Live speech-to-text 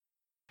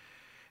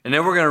And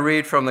then we're going to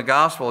read from the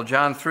Gospel of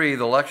John 3.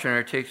 The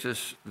lectionary takes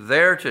us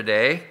there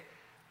today.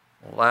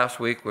 Last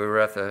week we were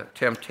at the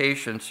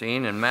temptation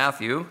scene in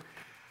Matthew,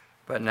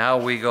 but now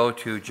we go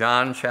to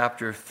John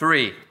chapter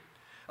 3.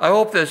 I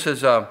hope this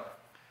is a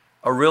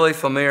really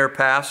familiar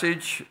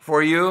passage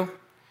for you.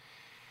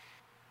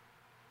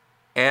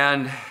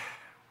 And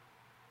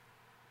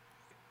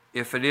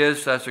if it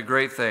is, that's a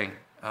great thing.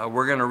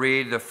 We're going to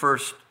read the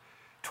first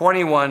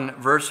 21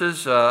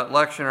 verses.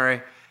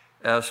 Lectionary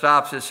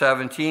stops at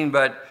 17,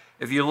 but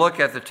if you look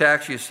at the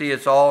text, you see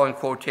it's all in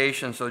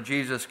quotation, so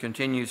Jesus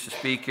continues to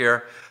speak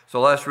here. So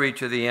let's read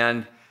to the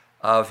end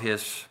of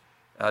his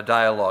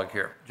dialogue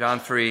here. John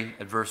 3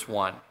 at verse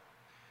 1.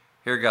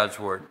 Hear God's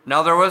word.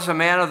 Now there was a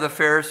man of the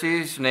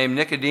Pharisees named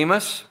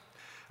Nicodemus,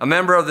 a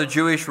member of the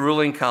Jewish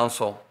ruling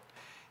council.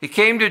 He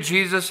came to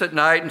Jesus at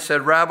night and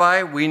said,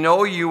 "Rabbi, we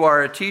know you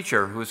are a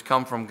teacher who has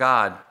come from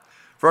God,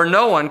 for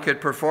no one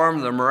could perform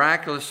the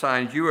miraculous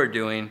signs you are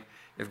doing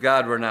if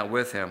God were not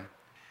with him."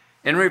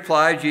 In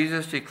reply,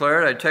 Jesus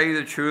declared, "I tell you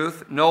the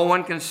truth, no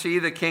one can see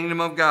the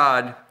kingdom of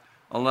God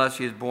unless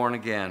he is born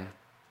again."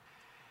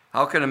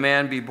 "How can a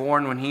man be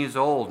born when he is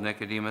old?"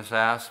 Nicodemus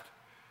asked.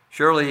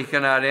 "Surely he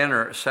cannot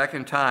enter a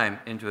second time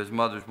into his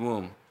mother's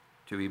womb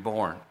to be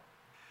born."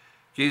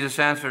 Jesus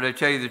answered, "I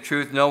tell you the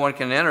truth, no one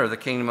can enter the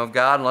kingdom of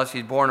God unless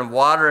he's born of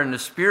water and the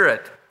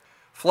Spirit.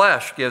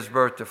 Flesh gives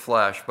birth to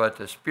flesh, but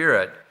the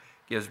Spirit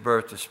gives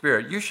birth to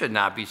spirit. You should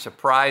not be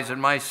surprised at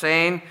my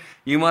saying,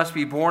 you must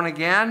be born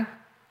again.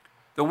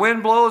 The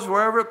wind blows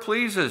wherever it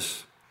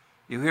pleases.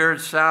 You hear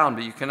its sound,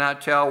 but you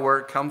cannot tell where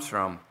it comes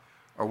from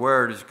or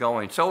where it is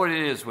going. So it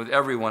is with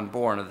everyone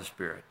born of the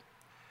Spirit."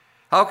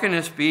 "How can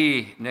this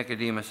be?"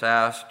 Nicodemus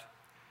asked.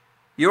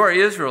 "You are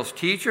Israel's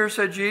teacher,"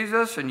 said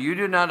Jesus, "and you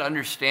do not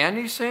understand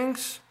these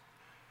things?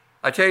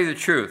 I tell you the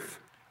truth.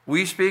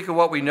 We speak of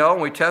what we know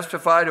and we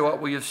testify to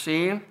what we have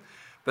seen,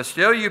 but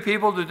still you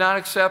people do not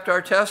accept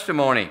our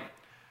testimony.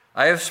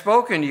 I have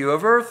spoken to you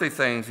of earthly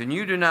things, and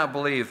you do not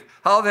believe.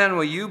 How then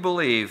will you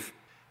believe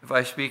if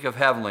I speak of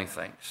heavenly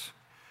things?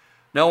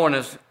 No one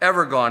has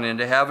ever gone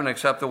into heaven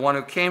except the one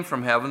who came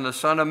from heaven, the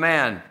Son of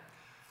Man.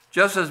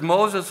 Just as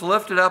Moses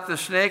lifted up the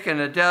snake in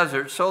the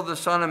desert, so the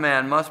Son of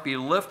Man must be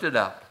lifted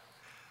up,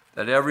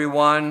 that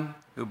everyone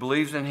who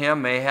believes in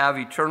him may have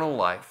eternal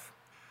life.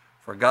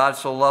 For God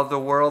so loved the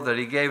world that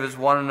he gave his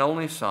one and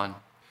only Son,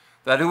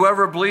 that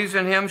whoever believes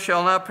in him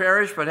shall not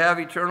perish but have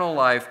eternal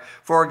life.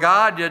 For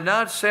God did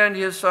not send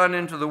his Son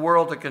into the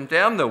world to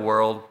condemn the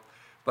world,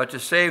 but to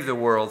save the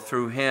world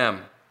through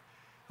him.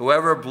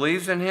 Whoever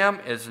believes in him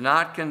is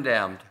not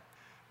condemned,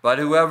 but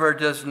whoever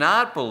does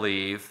not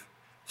believe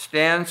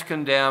stands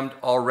condemned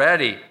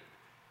already,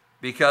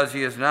 because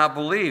he has not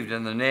believed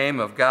in the name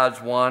of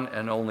God's one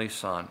and only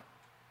Son.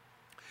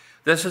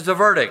 This is the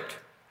verdict.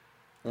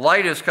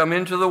 Light has come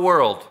into the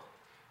world,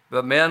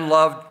 but men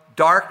loved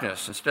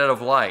darkness instead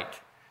of light,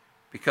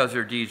 because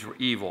their deeds were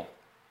evil.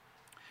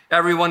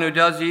 Everyone who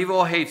does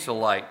evil hates the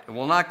light and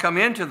will not come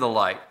into the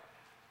light,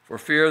 for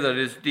fear that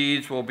his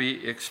deeds will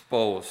be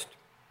exposed.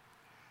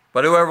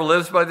 But whoever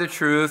lives by the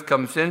truth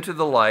comes into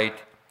the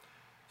light,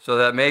 so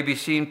that it may be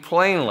seen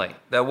plainly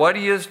that what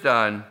he has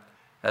done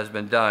has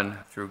been done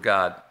through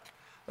God.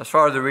 As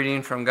far as the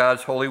reading from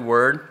God's holy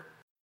word,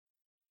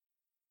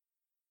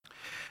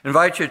 I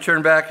invite you to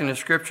turn back in the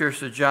scriptures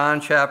to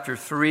John chapter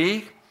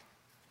 3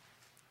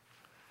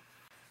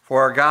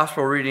 for our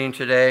gospel reading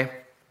today.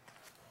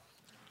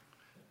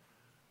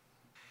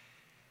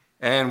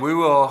 And we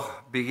will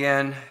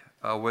begin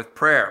with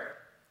prayer.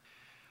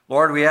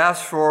 Lord, we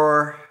ask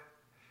for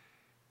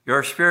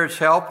your Spirit's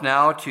help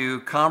now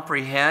to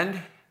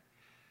comprehend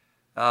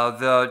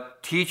the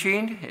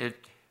teaching.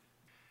 It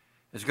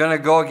is going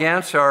to go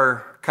against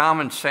our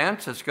common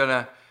sense. It's going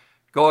to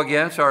go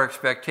against our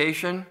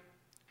expectation.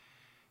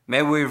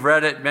 Maybe we've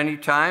read it many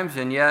times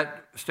and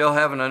yet still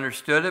haven't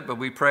understood it, but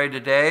we pray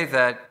today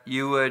that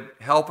you would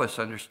help us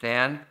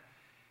understand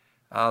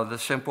the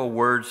simple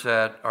words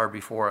that are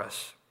before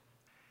us.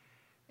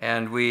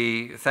 And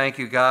we thank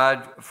you,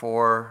 God,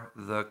 for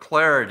the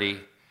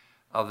clarity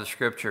of the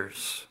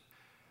Scriptures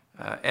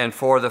and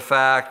for the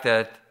fact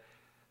that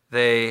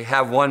they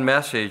have one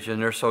message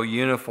and they're so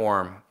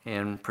uniform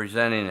in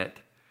presenting it.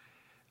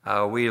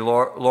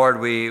 Lord,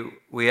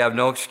 we have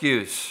no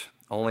excuse.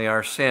 Only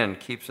our sin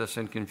keeps us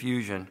in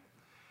confusion.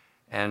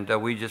 And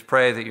we just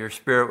pray that your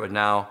Spirit would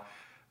now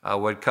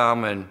would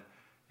come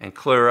and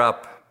clear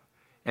up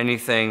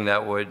anything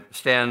that would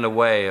stand in the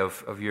way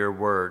of your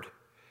word.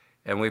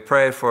 And we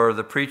pray for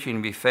the preaching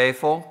to be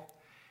faithful,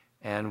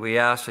 and we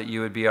ask that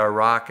you would be our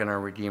rock and our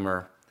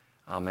Redeemer.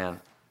 Amen.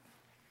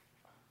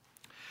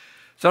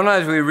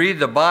 Sometimes we read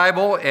the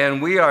Bible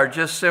and we are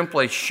just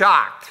simply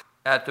shocked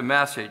at the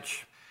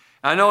message.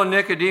 I know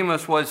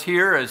Nicodemus was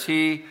here as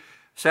he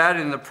sat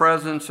in the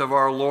presence of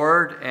our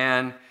Lord,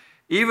 and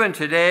even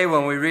today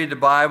when we read the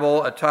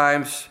Bible, at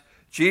times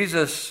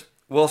Jesus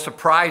will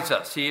surprise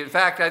us. In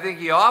fact, I think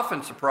he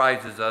often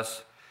surprises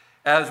us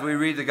as we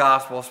read the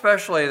gospel,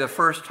 especially the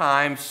first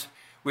times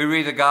we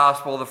read the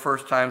gospel, the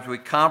first times we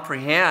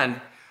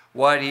comprehend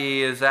what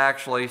he is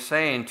actually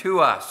saying to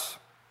us.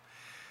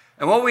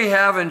 And what we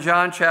have in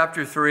John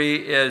chapter 3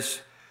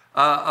 is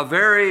a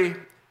very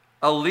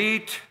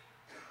elite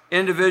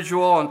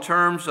individual in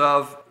terms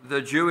of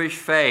the Jewish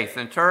faith,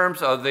 in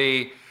terms of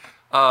the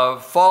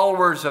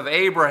followers of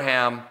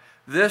Abraham.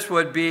 This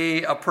would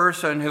be a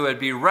person who would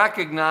be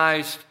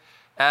recognized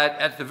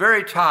at the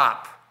very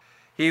top.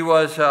 He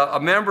was a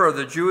member of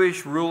the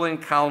Jewish ruling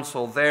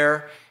council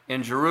there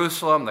in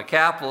Jerusalem, the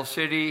capital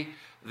city,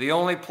 the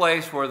only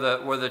place where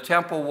the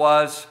temple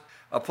was,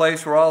 a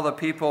place where all the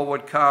people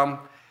would come.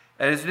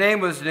 And his name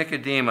was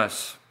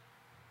Nicodemus.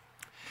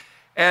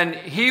 And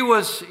he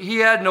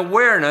had an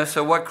awareness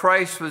of what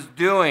Christ was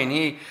doing.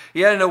 He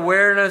had an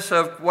awareness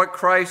of what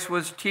Christ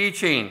was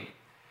teaching.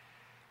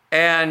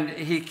 And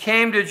he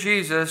came to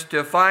Jesus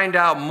to find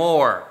out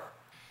more.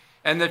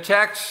 And the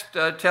text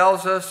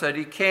tells us that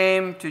he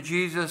came to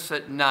Jesus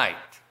at night.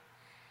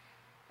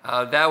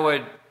 That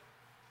would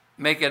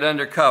make it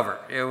undercover.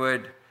 It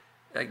would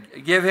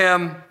give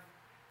him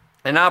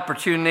an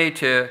opportunity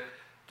to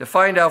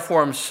find out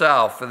for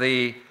himself.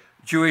 The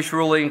Jewish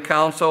ruling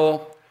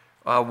council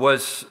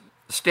was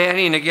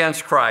standing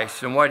against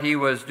Christ and what he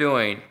was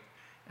doing.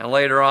 And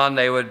later on,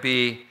 they would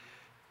be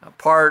a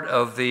part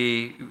of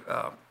the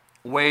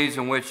ways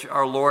in which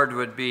our Lord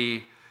would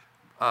be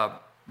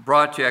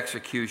brought to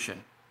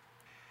execution.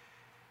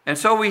 And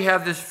so we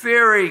have this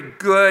very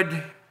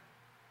good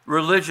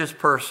religious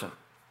person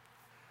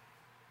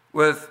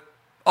with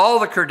all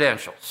the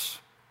credentials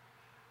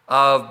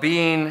of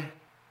being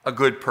a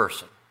good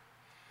person.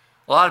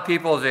 A lot of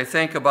people, as they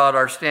think about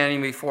our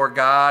standing before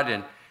God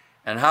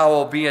and how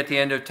we'll be at the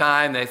end of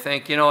time, they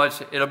think,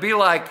 it'll be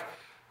like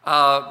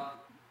a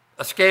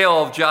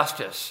scale of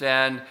justice.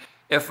 And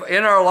if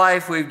in our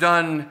life we've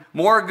done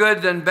more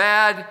good than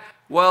bad,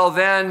 well,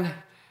 then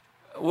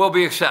we'll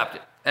be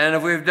accepted. And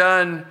if we've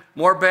done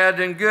more bad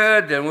than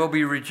good, then we'll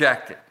be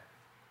rejected.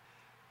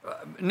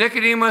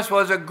 Nicodemus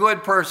was a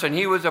good person.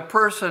 He was a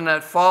person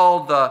that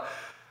followed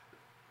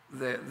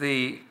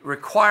the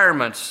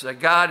requirements that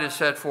God has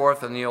set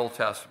forth in the Old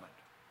Testament.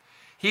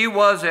 He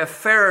was a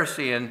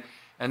Pharisee,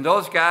 and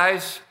those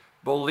guys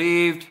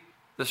believed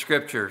the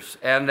Scriptures,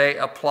 and they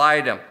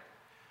applied them.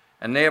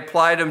 And they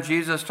applied them.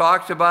 Jesus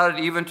talks about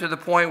it even to the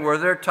point where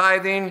they're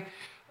tithing.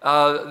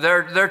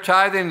 They're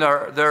tithing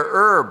their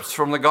herbs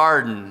from the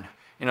garden.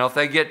 If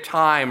they get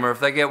thyme or if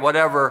they get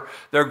whatever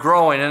they're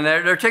growing, and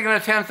they're taking a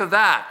tenth of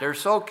that. They're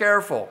so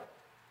careful.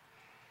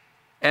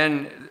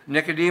 And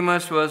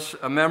Nicodemus was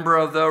a member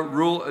of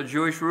the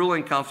Jewish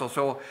ruling council.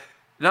 So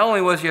not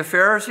only was he a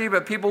Pharisee,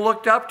 but people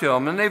looked up to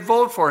him, and they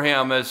voted for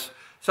him as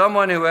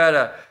someone who had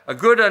a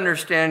good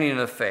understanding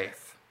of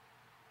faith.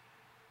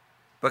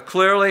 But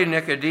clearly,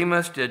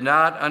 Nicodemus did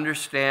not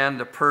understand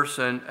the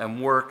person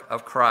and work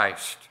of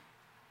Christ.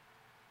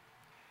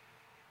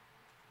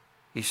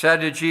 He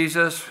said to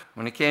Jesus,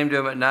 when he came to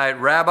him at night,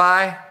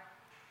 "Rabbi,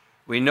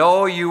 we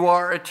know you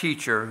are a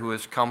teacher who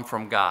has come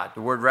from God."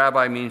 The word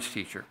rabbi means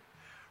teacher.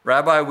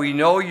 "Rabbi, we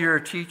know you're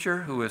a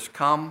teacher who has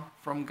come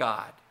from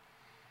God."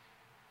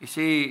 You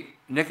see,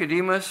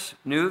 Nicodemus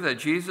knew that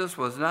Jesus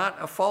was not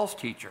a false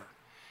teacher.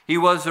 He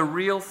was the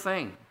real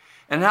thing.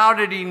 And how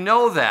did he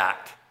know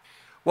that?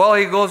 Well,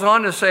 he goes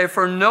on to say,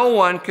 "For no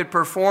one could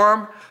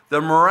perform the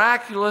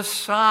miraculous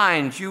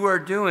signs you are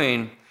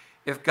doing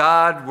if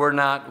God were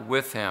not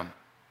with him."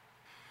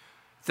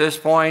 At this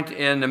point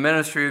in the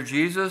ministry of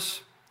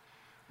Jesus,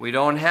 we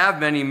don't have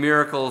many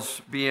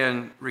miracles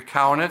being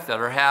recounted that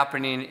are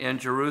happening in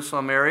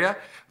Jerusalem area,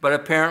 but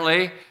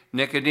apparently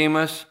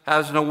Nicodemus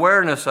has an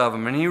awareness of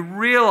them, and he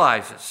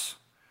realizes,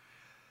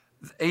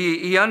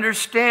 he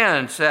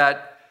understands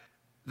that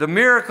the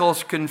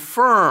miracles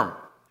confirm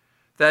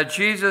that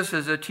Jesus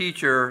is a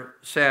teacher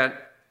sent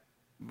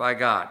by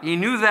God. He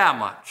knew that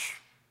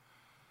much.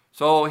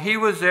 So he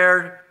was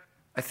there,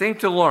 I think,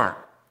 to learn.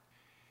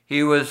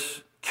 He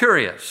was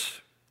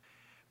curious,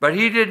 but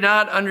he did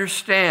not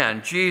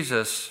understand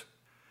Jesus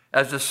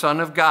as the Son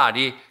of God.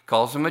 He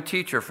calls him a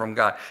teacher from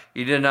God.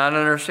 He did not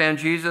understand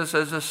Jesus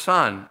as the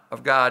Son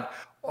of God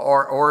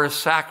or a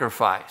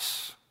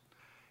sacrifice.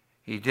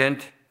 He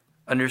didn't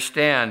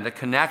understand the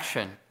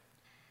connection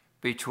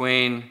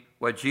between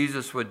what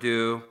Jesus would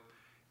do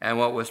and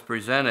what was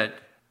presented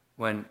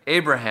when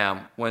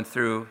Abraham went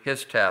through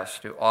his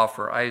test to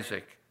offer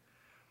Isaac.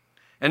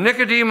 And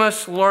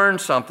Nicodemus learned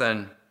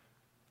something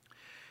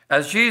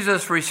as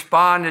Jesus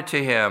responded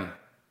to him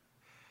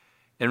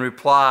in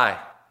reply,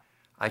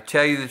 "I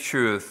tell you the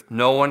truth,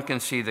 no one can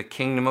see the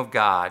kingdom of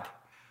God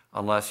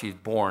unless he's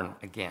born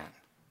again."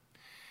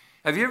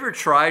 Have you ever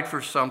tried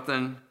for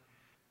something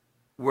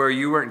where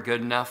you weren't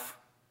good enough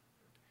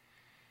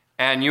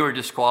and you were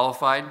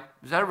disqualified?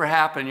 Does that ever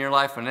happen in your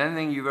life on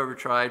anything you've ever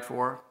tried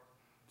for?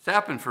 It's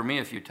happened for me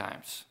a few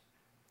times.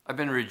 I've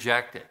been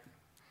rejected.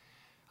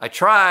 I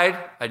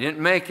tried, I didn't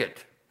make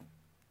it.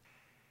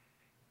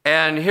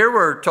 And here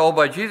we're told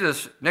by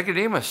Jesus,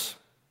 "Nicodemus,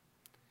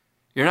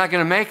 you're not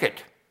going to make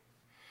it.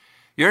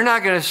 You're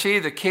not going to see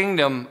the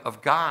kingdom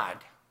of God.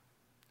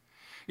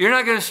 You're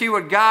not going to see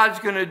what God's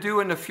going to do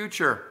in the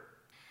future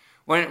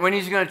when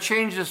he's going to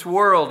change this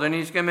world and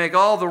he's going to make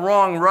all the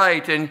wrong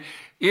right, and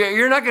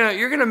you're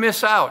going to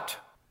miss out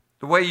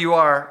the way you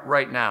are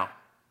right now.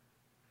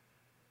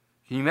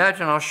 Can you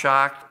imagine how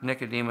shocked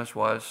Nicodemus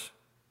was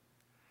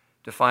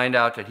to find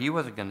out that he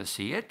wasn't going to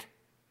see it?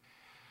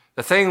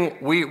 The thing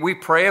we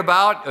pray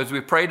about, as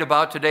we prayed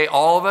about today,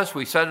 all of us,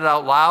 we said it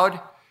out loud,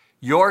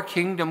 your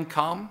kingdom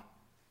come.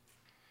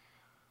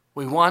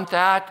 We want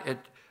that,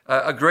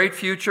 a great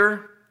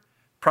future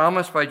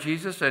promised by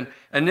Jesus. And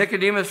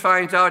Nicodemus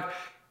finds out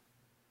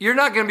you're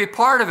not going to be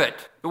part of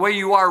it the way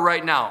you are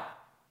right now.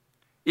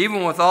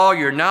 Even with all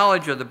your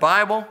knowledge of the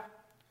Bible,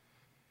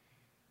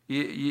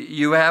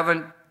 you're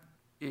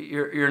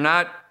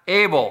not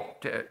able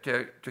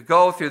to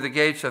go through the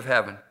gates of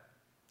heaven.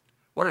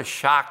 What a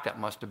shock that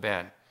must have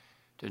been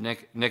to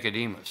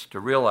Nicodemus to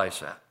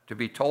realize that, to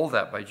be told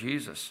that by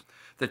Jesus,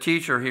 the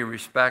teacher he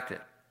respected.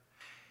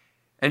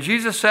 And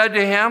Jesus said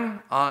to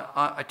him,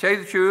 I tell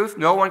you the truth,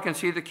 no one can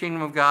see the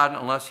kingdom of God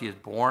unless he is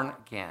born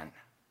again.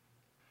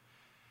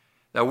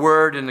 The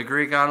word in the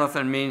Greek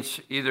anothen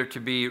means either to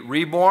be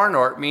reborn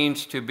or it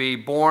means to be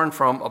born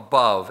from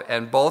above.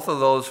 And both of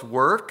those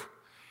work.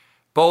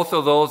 Both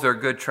of those are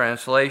good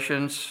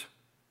translations.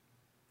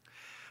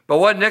 But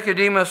what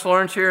Nicodemus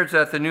learns here is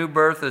that the new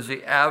birth is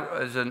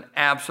an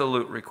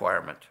absolute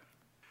requirement.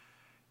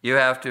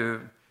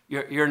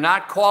 You're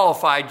not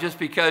qualified just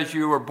because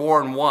you were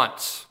born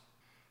once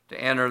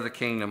to enter the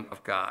kingdom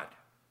of God.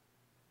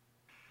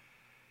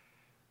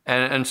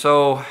 And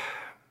so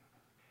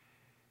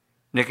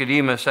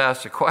Nicodemus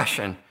asked the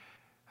question,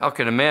 how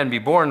can a man be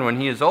born when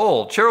he is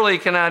old? Surely he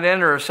cannot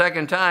enter a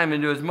second time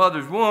into his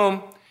mother's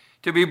womb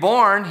to be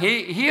born.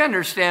 He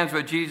understands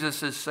what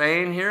Jesus is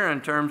saying here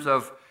in terms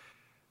of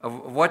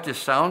what this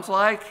sounds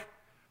like.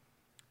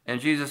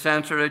 And Jesus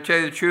answered, I tell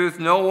you the truth,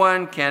 no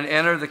one can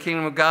enter the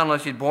kingdom of God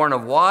unless he's born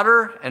of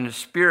water and the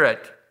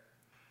Spirit.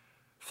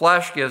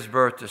 Flesh gives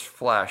birth to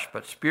flesh,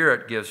 but the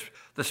Spirit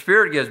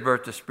gives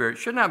birth to spirit.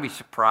 Should not be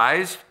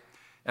surprised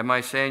at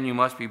my saying you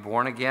must be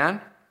born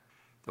again.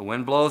 The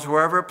wind blows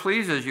wherever it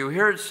pleases. You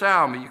hear its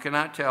sound, but you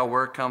cannot tell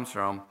where it comes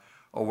from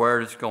or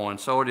where it's going.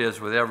 So it is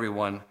with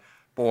everyone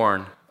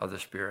born of the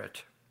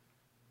Spirit.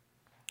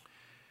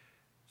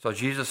 So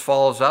Jesus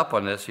follows up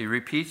on this. He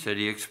repeats it.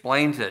 He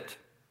explains it.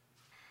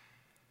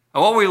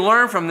 And what we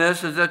learn from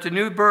this is that the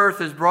new birth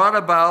is brought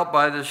about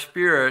by the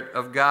Spirit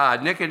of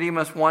God.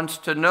 Nicodemus wants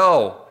to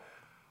know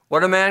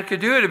what a man could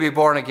do to be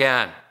born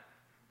again.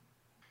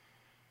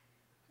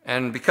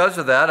 And because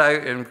of that,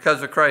 and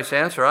because of Christ's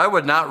answer, I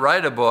would not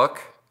write a book,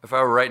 if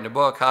I were writing a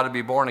book, how to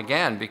be born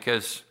again,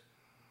 because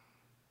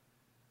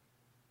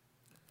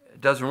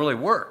it doesn't really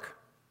work.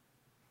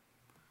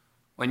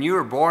 When you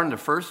were born the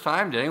first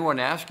time, did anyone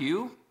ask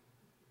you?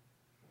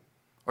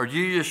 Or did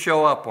you just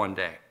show up one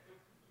day?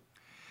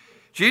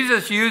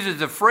 Jesus uses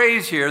a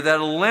phrase here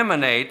that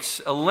eliminates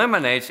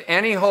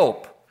any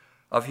hope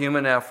of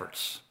human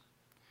efforts.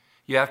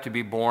 You have to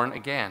be born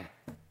again.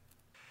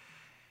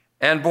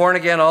 And born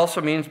again also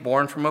means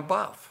born from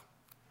above.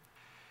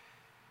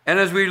 And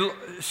as we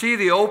see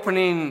the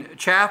opening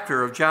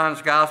chapter of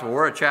John's Gospel,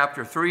 we're at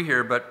chapter 3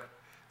 here, but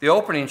the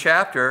opening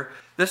chapter,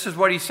 this is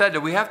what he said,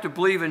 that we have to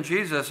believe in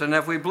Jesus. And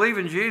if we believe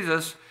in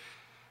Jesus,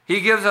 he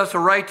gives us a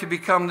right to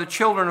become the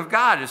children of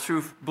God. It's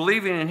through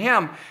believing in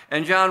him.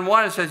 And John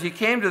 1, it says, he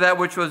came to that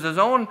which was his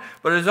own,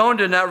 but his own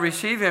did not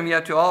receive him,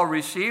 yet to all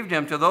received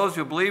him. To those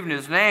who believe in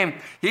his name,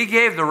 he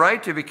gave the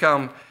right to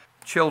become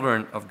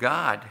children of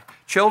God.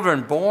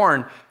 Children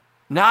born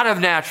not of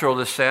natural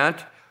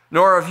descent,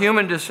 nor of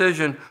human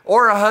decision,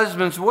 or a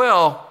husband's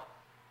will,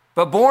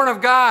 but born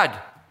of God.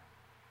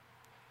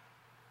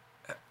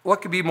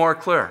 What could be more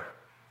clear?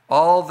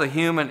 All the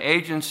human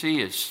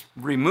agency is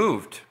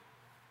removed.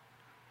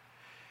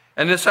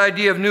 And this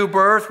idea of new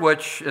birth,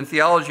 which in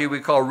theology we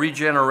call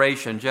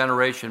regeneration,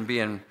 generation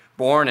being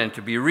born and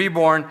to be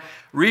reborn,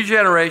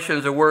 regeneration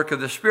is a work of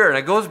the Spirit. And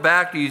it goes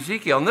back to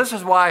Ezekiel. And this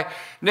is why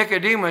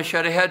Nicodemus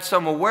should have had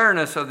some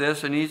awareness of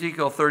this. In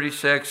Ezekiel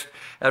 36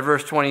 at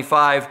verse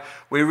 25,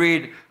 we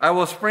read, I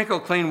will sprinkle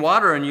clean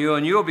water on you,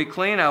 and you will be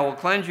clean. I will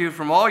cleanse you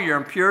from all your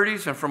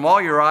impurities and from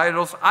all your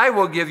idols. I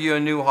will give you a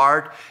new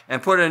heart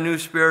and put a new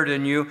spirit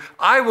in you.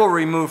 I will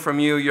remove from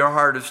you your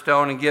heart of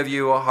stone and give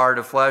you a heart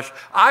of flesh.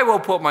 I will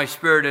put my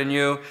spirit in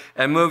you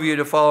and move you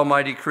to follow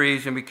my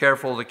decrees and be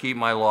careful to keep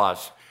my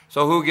laws.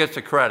 So who gets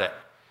the credit?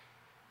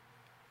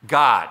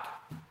 God.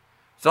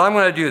 So I'm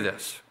going to do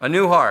this. A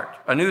new heart,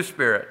 a new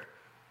spirit.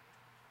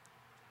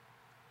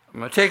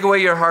 I'm going to take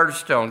away your heart of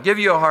stone, give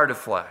you a heart of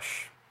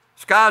flesh.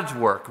 It's God's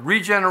work,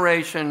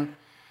 regeneration.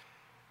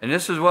 And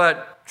this is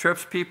what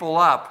trips people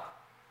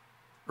up.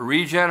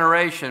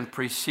 Regeneration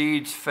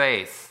precedes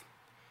faith.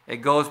 It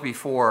goes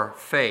before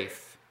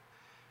faith.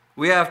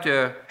 We have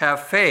to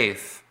have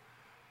faith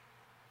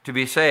to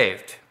be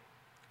saved.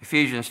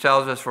 Ephesians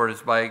tells us, for it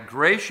is by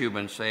grace you've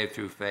been saved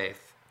through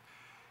faith.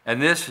 And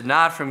this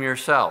not from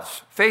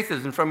yourselves. Faith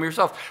isn't from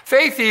yourself.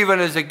 Faith even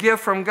is a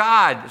gift from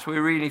God, as we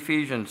read in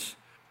Ephesians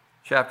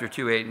chapter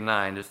 2, 8, and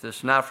 9. It's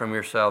this not from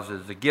yourselves,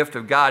 it's the gift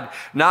of God,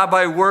 not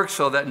by works,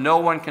 so that no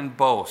one can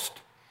boast.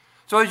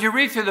 So as you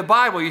read through the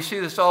Bible, you see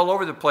this all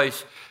over the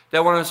place,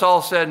 that when it's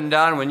all said and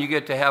done, when you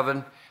get to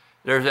heaven,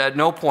 there's at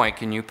no point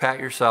can you pat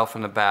yourself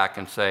on the back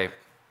and say,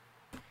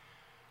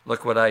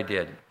 look what I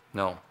did.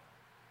 No.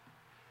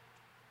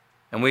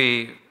 And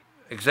we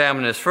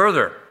examine this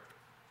further,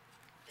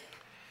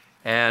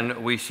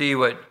 and we see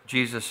what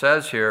Jesus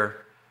says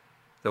here,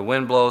 the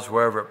wind blows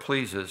wherever it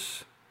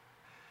pleases.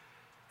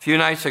 A few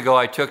nights ago,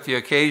 I took the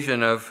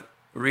occasion of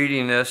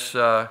reading this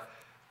out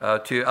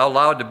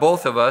loud to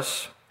both of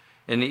us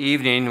in the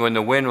evening when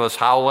the wind was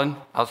howling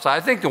outside. I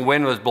think the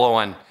wind was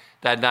blowing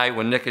that night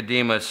when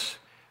Nicodemus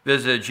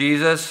visited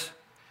Jesus.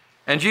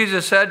 And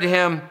Jesus said to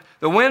him,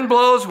 the wind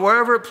blows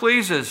wherever it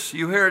pleases.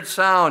 You hear its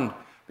sound,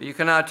 but you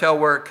cannot tell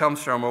where it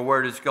comes from or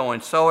where it is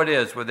going. So it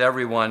is with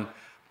everyone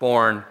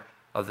born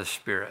of the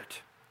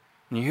Spirit.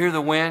 And you hear the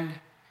wind?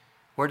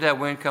 Where'd that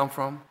wind come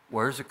from?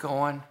 Where's it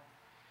going?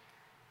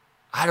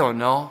 I don't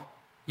know.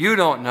 You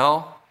don't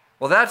know.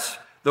 Well,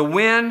 the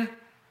wind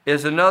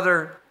is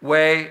another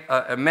way,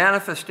 a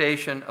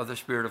manifestation of the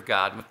Spirit of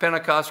God. When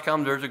Pentecost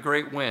comes, there's a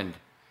great wind.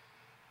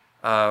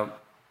 The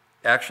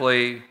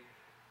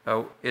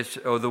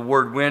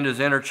word wind is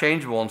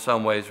interchangeable in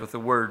some ways with the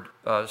word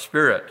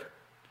spirit.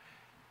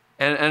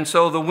 And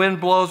so the wind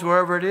blows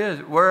wherever it is,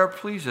 where it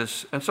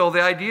pleases. And so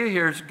the idea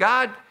here is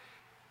God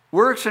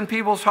works in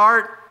people's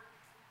heart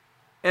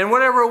in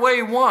whatever way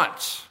he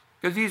wants,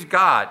 because he's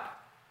God.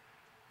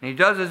 And he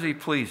does as he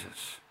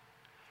pleases.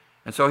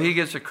 And so he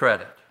gets the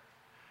credit.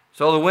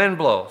 So the wind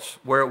blows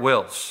where it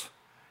wills,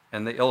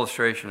 and the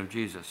illustration of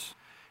Jesus.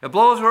 It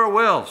blows where it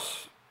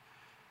wills.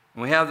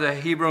 And we have the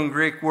Hebrew and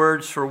Greek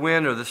words for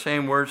wind are the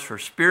same words for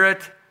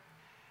spirit.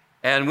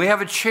 And we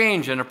have a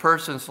change in a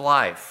person's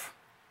life.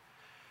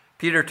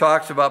 Peter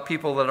talks about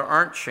people that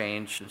aren't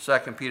changed in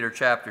 2 Peter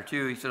chapter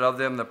 2. He said, of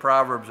them the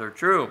proverbs are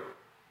true.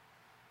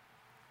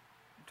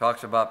 He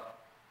talks about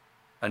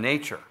a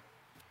nature.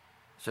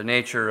 It's a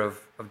nature of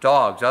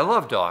dogs. I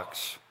love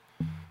dogs.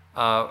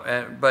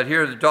 But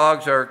here the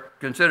dogs are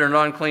considered an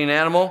unclean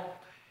animal.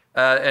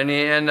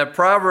 And the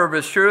proverb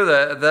is true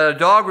that a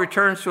dog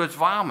returns to its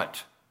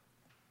vomit.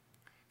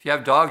 If you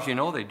have dogs, you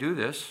know they do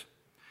this.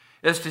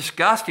 It's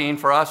disgusting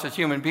for us as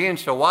human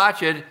beings to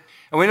watch it.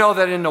 And we know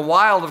that in the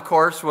wild, of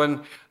course,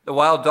 when the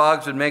wild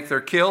dogs would make their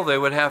kill, they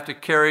would have to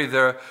carry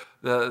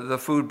the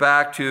food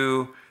back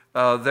to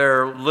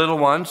their little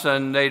ones,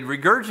 and they'd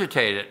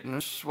regurgitate it. And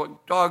this is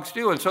what dogs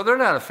do. And so they're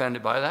not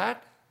offended by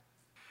that.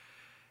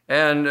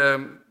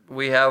 And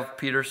we have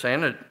Peter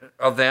saying that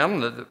of them,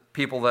 the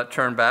people that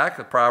turn back,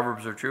 the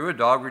proverbs are true. A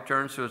dog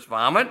returns to its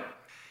vomit,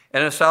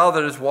 and a sow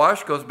that is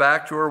washed goes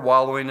back to her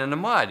wallowing in the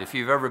mud. If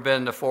you've ever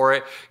been to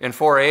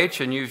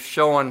 4-H and you've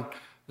shown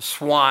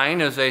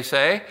swine, as they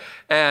say,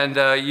 and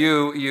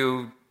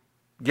you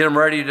get them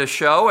ready to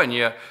show, and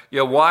you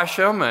wash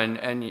them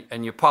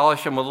and you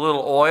polish them with a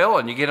little oil,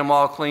 and you get them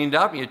all cleaned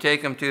up, and you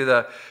take them to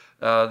the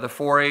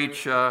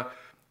 4-H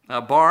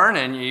barn,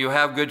 and you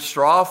have good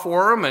straw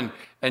for them,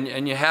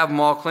 and you have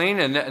them all clean,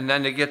 and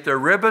then they get their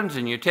ribbons,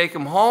 and you take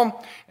them home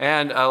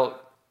and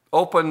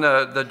open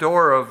the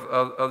door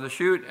of the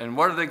chute, and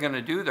what are they going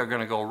to do? They're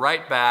going to go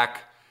right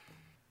back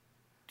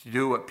to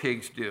do what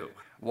pigs do,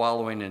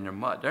 wallowing in their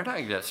mud. They're not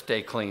going to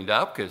stay cleaned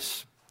up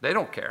because they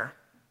don't care.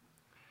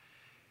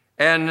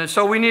 And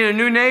so we need a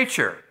new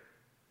nature.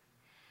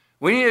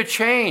 We need a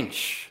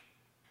change.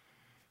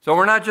 So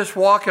we're not just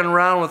walking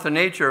around with the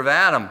nature of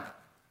Adam.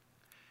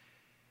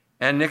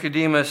 And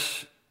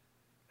Nicodemus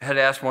had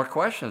asked more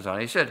questions on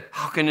it. He said,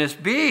 how can this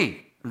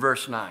be? In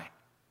verse 9.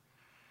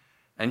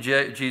 And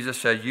Jesus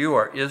said, you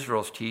are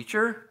Israel's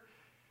teacher,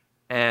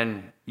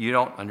 and you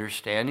don't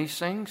understand these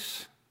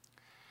things?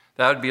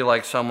 That would be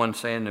like someone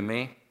saying to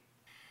me,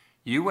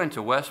 you went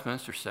to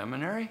Westminster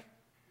Seminary,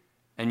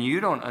 and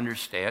you don't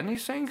understand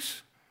these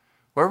things?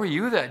 Where were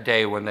you that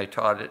day when they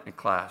taught it in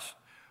class?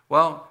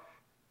 Well,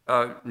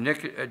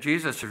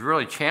 Jesus is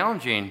really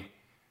challenging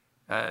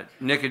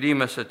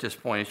Nicodemus at this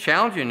point. He's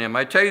challenging him.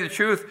 I tell you the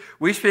truth,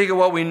 we speak of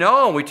what we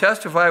know, and we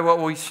testify what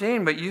we've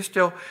seen, but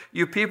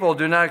you people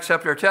do not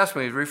accept our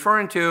testimony. He's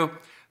referring to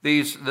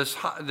this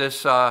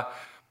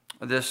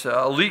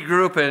elite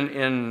group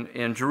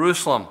in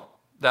Jerusalem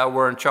that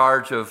were in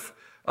charge of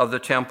the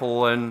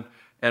temple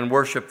and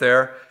worship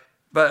there.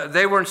 But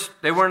they weren't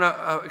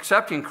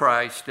accepting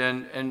Christ,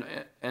 and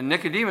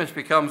Nicodemus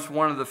becomes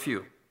one of the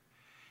few.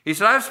 He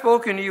said, I've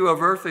spoken to you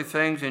of earthly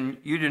things, and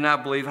you do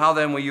not believe. How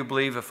then will you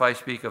believe if I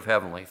speak of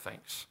heavenly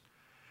things?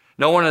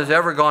 No one has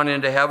ever gone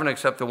into heaven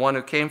except the one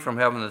who came from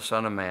heaven, the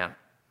Son of Man.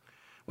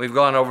 We've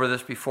gone over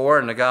this before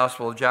in the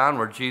Gospel of John,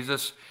 where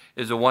Jesus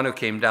is the one who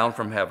came down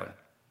from heaven.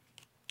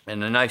 In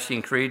the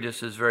Nicene Creed,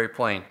 this is very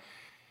plain.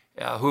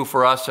 Who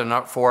for us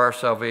and for our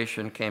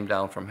salvation came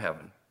down from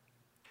heaven.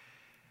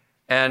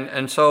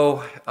 And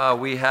so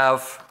we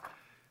have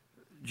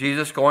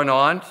Jesus going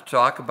on to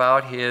talk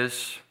about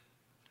his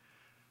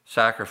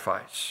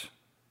sacrifice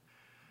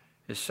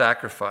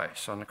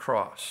on the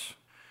cross.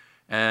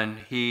 And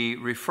he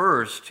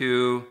refers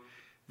to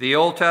the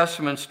Old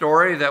Testament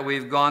story that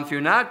we've gone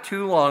through not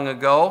too long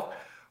ago,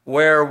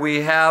 where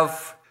we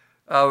have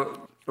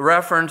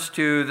reference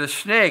to the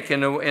snake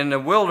in the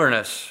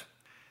wilderness,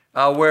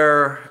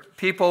 where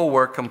people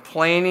were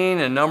complaining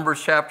in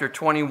Numbers chapter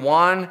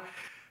 21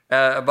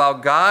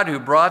 about God who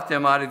brought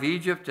them out of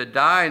Egypt to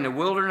die in the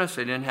wilderness.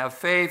 They didn't have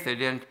faith.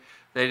 They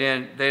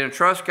didn't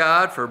trust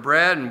God for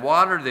bread and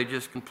water. They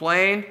just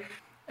complained.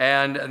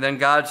 And then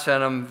God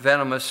sent them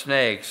venomous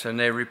snakes, and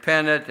they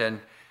repented.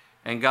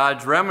 And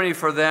God's remedy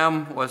for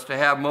them was to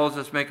have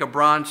Moses make a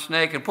bronze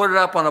snake and put it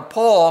up on a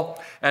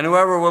pole. And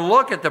whoever would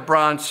look at the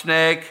bronze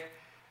snake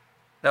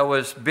that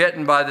was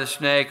bitten by the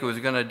snake, who was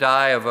going to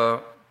die of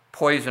a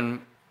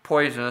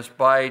poisonous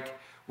bite,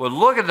 would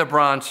look at the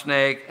bronze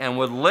snake and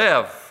would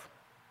live.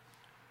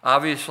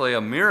 Obviously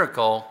a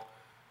miracle,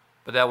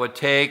 but that would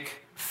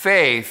take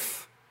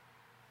faith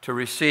to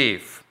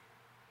receive.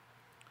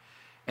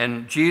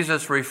 And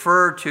Jesus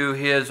referred to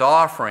his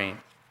offering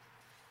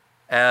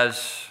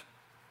as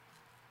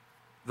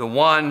the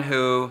one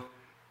who,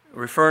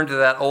 referring to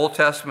that Old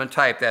Testament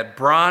type, that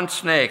bronze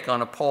snake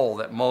on a pole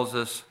that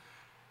Moses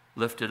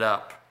lifted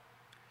up,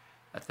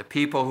 that the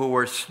people who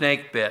were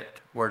snake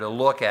bit were to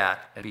look at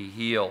and be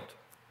healed.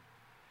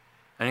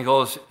 And he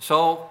goes,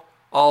 so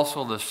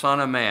also the Son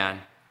of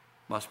Man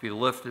must be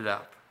lifted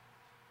up.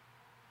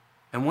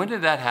 And when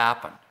did that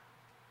happen?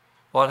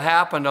 Well, it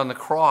happened on the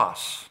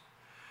cross.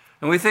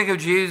 And we think of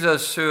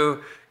Jesus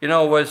who,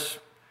 was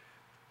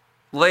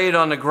laid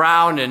on the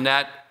ground, and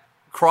that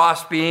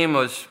cross beam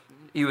was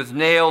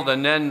nailed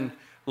and then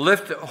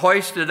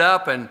hoisted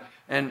up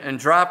and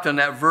dropped on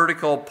that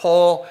vertical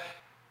pole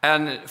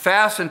and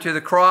fastened to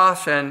the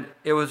cross, and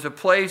it was a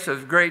place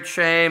of great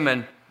shame.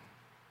 And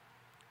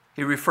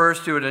he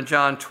refers to it in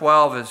John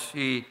 12 as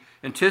he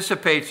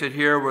anticipates it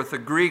here with the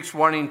Greeks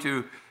wanting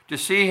to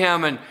see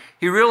him, and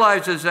he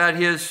realizes that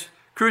his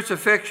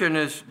crucifixion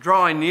is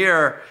drawing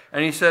near,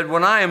 and he said,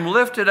 when I am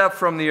lifted up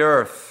from the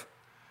earth,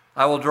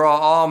 I will draw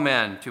all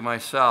men to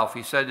myself.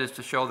 He said this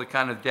to show the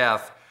kind of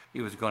death he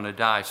was going to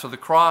die. So the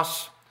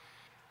cross,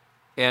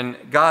 in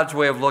God's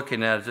way of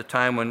looking at it, is a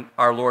time when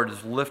our Lord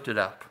is lifted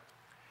up.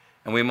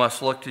 And we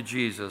must look to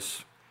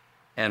Jesus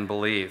and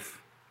believe.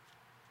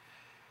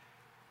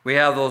 We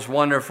have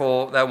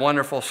that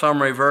wonderful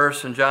summary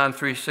verse in John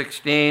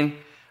 3:16.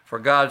 For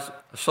God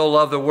so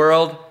loved the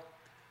world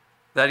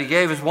that he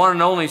gave his one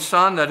and only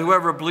Son, that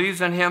whoever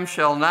believes in him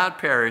shall not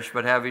perish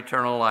but have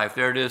eternal life.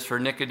 There it is for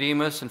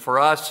Nicodemus and for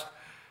us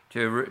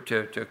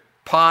to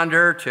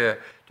ponder,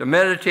 to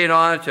meditate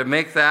on it, to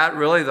make that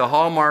really the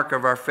hallmark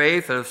of our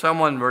faith. That if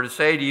someone were to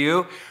say to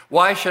you,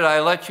 why should I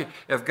let you,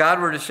 if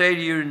God were to say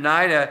to you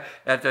tonight,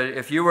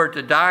 if you were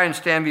to die and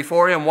stand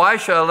before him, why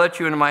should I let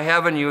you into my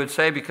heaven? You would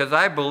say, because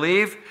I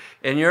believe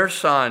in your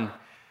Son,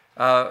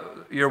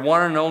 your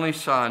one and only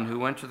Son, who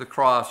went to the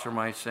cross for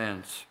my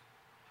sins.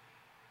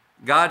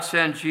 God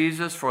sent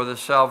Jesus for the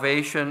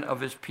salvation of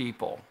his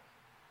people.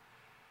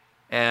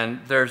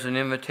 And there's an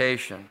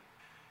invitation.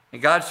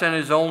 And God sent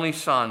his only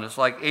Son. It's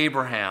like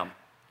Abraham,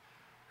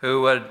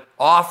 who would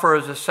offer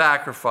as a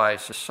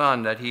sacrifice a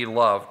son that he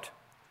loved.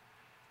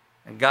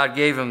 And God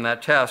gave him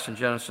that test in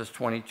Genesis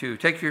 22.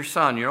 Take your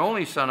son, your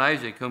only son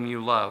Isaac, whom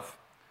you love,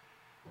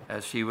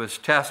 as he was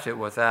tested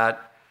with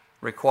that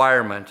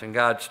requirement. And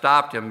God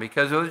stopped him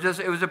because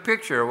it was a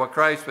picture of what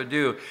Christ would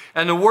do.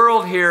 And the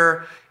world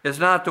here is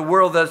not the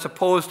world that's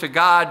opposed to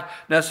God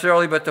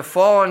necessarily, but the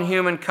fallen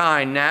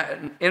humankind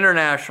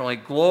internationally,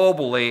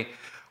 globally,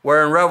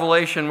 where in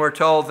Revelation we're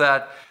told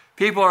that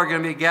people are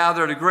going to be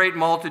gathered, a great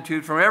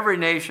multitude from every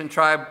nation,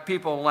 tribe,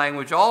 people, and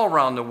language all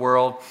around the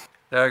world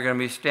that are going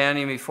to be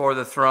standing before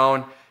the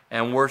throne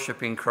and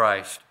worshiping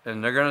Christ.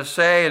 And they're going to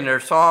say in their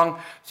song,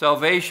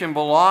 salvation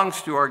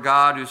belongs to our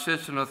God who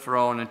sits on the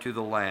throne and to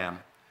the Lamb.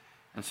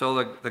 And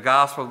so the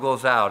gospel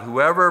goes out.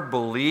 Whoever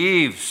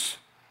believes,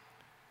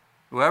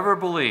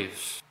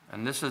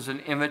 and this is an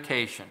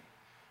invitation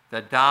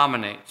that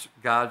dominates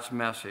God's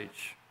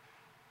message,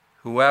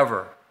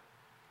 whoever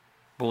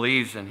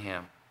believes in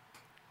him.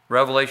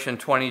 Revelation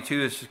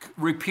 22 is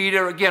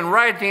repeated again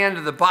right at the end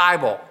of the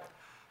Bible.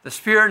 The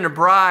Spirit and the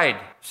bride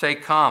say,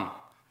 come.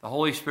 The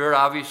Holy Spirit,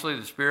 obviously,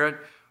 the Spirit.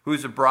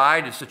 Who's the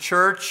bride? It's the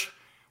church.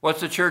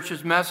 What's the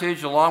church's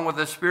message along with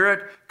the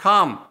Spirit?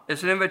 Come.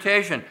 It's an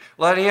invitation.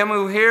 Let him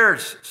who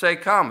hears say,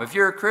 come. If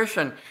you're a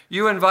Christian,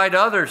 you invite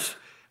others.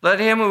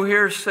 Let him who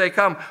hears say,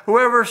 come.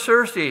 Whoever is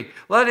thirsty,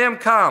 let him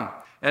come.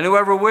 And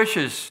whoever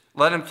wishes,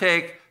 let him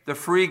take the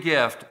free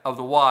gift of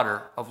the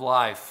water of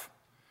life.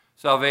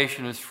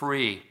 Salvation is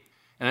free,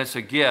 and it's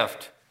a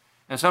gift.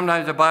 And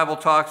sometimes the Bible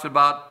talks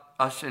about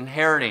us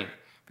inheriting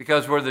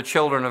because we're the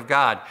children of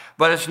God.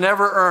 But it's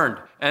never earned,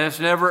 and it's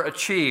never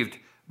achieved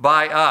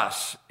by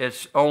us.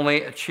 It's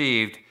only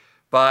achieved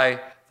by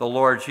the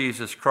Lord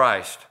Jesus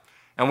Christ.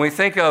 And we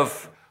think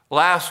of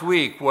last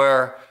week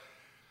where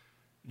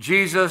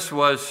Jesus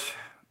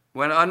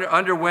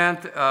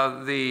underwent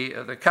the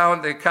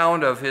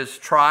account of his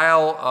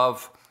trial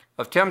of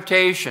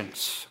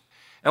temptations.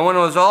 And when it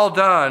was all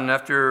done,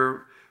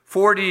 after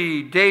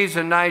 40 days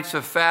and nights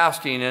of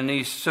fasting and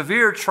these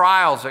severe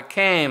trials that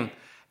came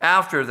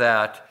after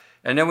that,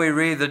 and then we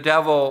read the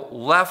devil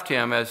left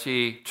him as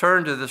he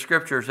turned to the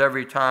scriptures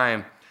every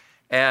time.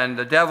 and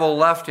the devil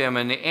left him,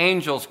 and the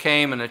angels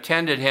came and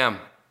attended him.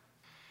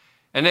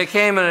 And they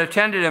came and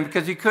attended him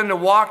because he couldn't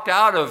have walked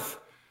out of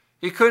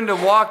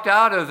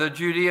the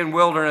Judean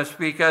wilderness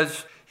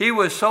because he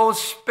was so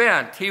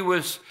spent.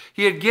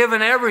 He had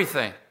given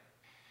everything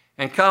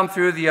and come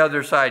through the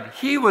other side.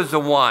 He was the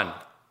one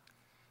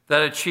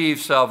that achieved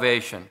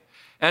salvation.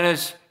 And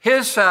it's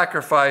his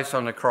sacrifice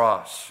on the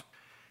cross.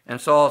 And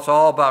so it's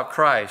all about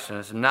Christ, and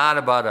it's not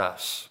about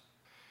us.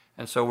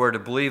 And so we're to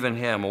believe in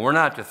him. And we're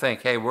not to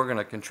think, hey, we're going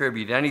to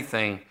contribute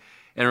anything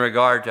in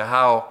regard to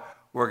how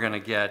we're going to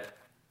get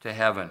to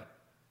heaven.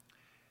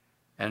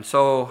 And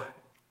so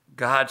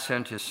God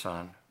sent his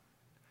son.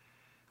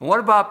 And what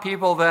about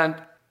people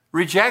that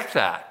reject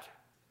that?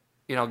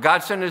 You know,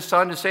 God sent his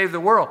son to save the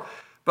world.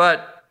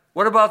 But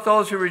what about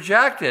those who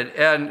reject it?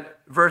 And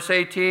verse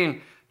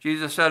 18,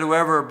 Jesus said,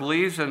 whoever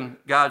believes in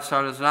God's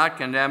son is not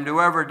condemned.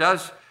 Whoever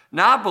does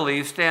not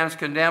believe stands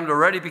condemned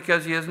already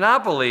because he has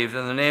not believed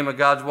in the name of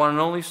God's one and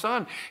only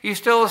Son. He's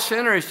still a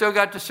sinner. He's still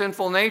got the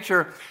sinful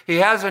nature. He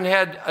hasn't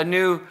had a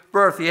new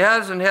birth. He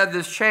hasn't had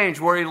this change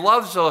where he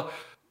loves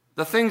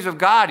the things of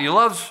God. He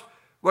loves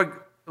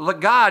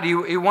God.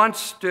 He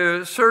wants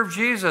to serve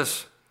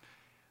Jesus.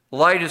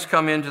 Light has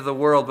come into the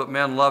world, but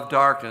men love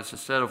darkness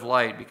instead of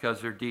light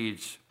because their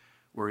deeds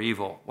were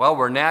evil. Well,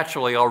 we're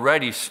naturally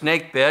already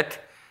snake bit.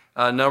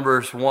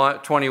 Numbers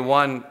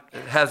 21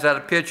 has that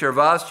a picture of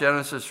us.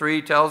 Genesis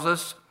 3 tells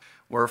us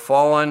we're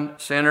fallen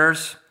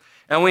sinners.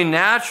 And we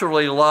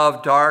naturally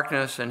love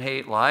darkness and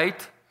hate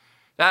light.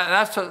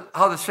 That's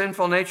how the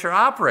sinful nature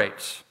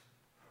operates.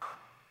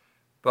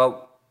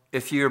 But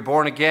if you're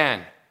born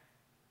again,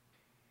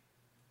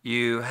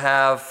 you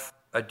have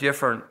a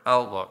different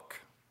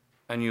outlook.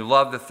 And you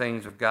love the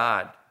things of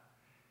God.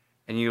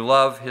 And you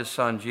love his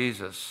son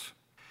Jesus.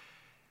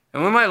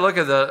 And we might look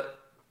at the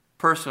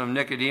person of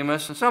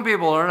Nicodemus, and some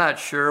people are not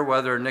sure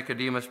whether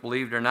Nicodemus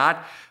believed or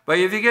not, but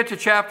if you get to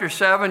chapter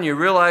 7, you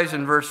realize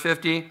in verse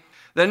 50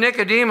 that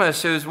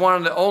Nicodemus, who's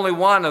only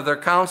one of their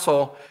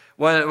council,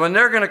 when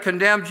they're going to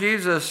condemn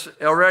Jesus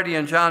already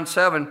in John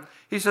 7,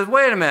 he says,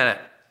 wait a minute,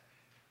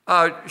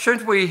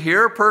 shouldn't we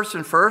hear a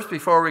person first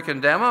before we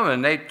condemn him?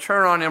 And they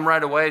turn on him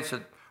right away and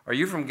said, are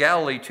you from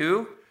Galilee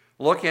too?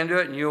 Look into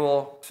it and you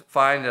will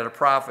find that a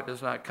prophet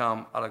does not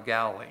come out of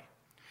Galilee.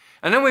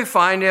 And then we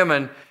find him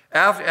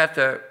at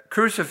the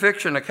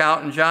crucifixion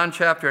account in John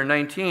chapter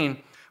 19,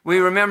 we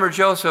remember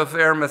Joseph of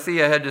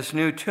Arimathea had this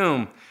new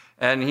tomb,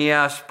 and he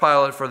asked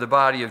Pilate for the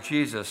body of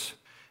Jesus.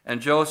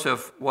 And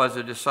Joseph was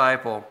a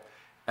disciple,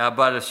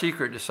 but a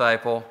secret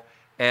disciple,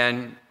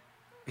 and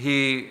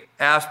he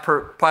asked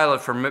Pilate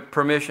for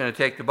permission to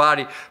take the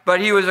body, but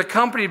he was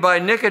accompanied by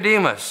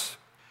Nicodemus,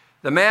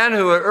 the man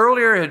who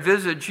earlier had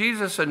visited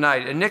Jesus at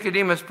night. And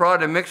Nicodemus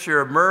brought a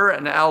mixture of myrrh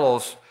and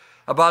aloes,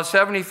 about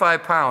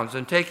 75 pounds,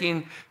 and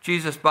taking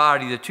Jesus'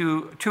 body, the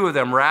two of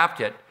them wrapped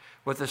it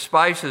with the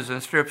spices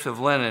and strips of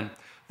linen.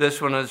 This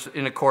one is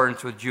in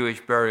accordance with Jewish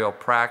burial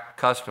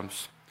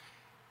customs.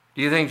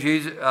 Do you think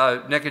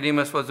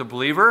Nicodemus was a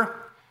believer?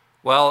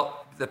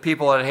 Well, the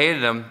people that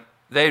hated him,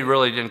 they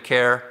really didn't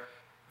care.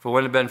 If it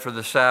wouldn't have been for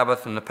the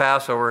Sabbath and the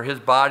Passover, his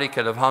body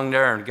could have hung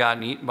there and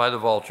gotten eaten by the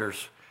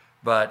vultures.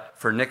 But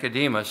for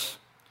Nicodemus,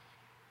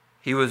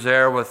 he was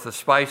there with the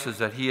spices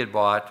that he had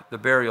bought, the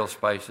burial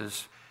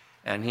spices,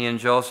 and he and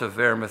Joseph of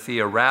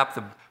Arimathea wrapped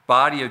the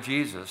body of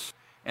Jesus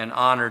and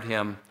honored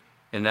him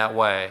in that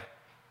way.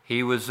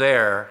 He was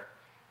there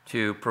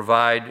to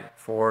provide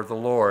for the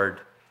Lord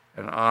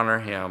and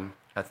honor him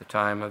at the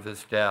time of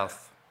his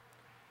death.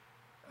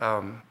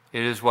 It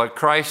is what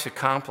Christ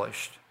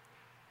accomplished.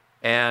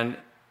 And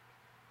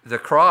the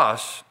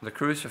cross, the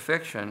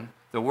crucifixion,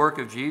 the work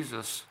of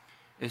Jesus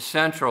is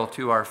central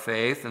to our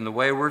faith and the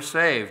way we're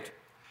saved.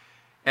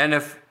 And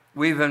if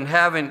we've been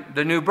having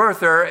the new birth,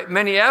 there are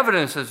many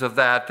evidences of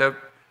that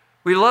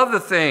we love the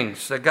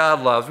things that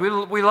God loves.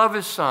 We love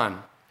his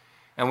son,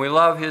 and we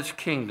love his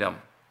kingdom,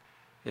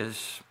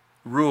 his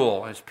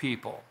rule, his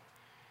people.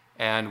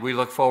 And we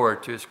look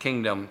forward to his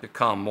kingdom to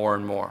come more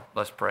and more.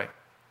 Let's pray.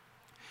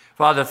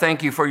 Father,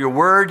 thank you for your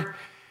word.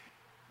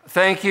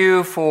 Thank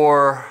you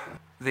for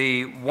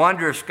the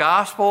wondrous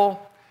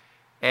gospel.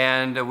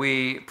 And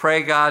we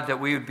pray, God, that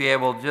we would be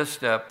able just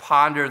to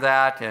ponder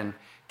that and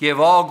give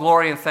all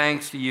glory and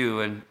thanks to you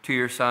and to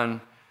your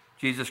Son,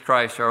 Jesus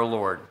Christ our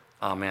Lord.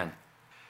 Amen.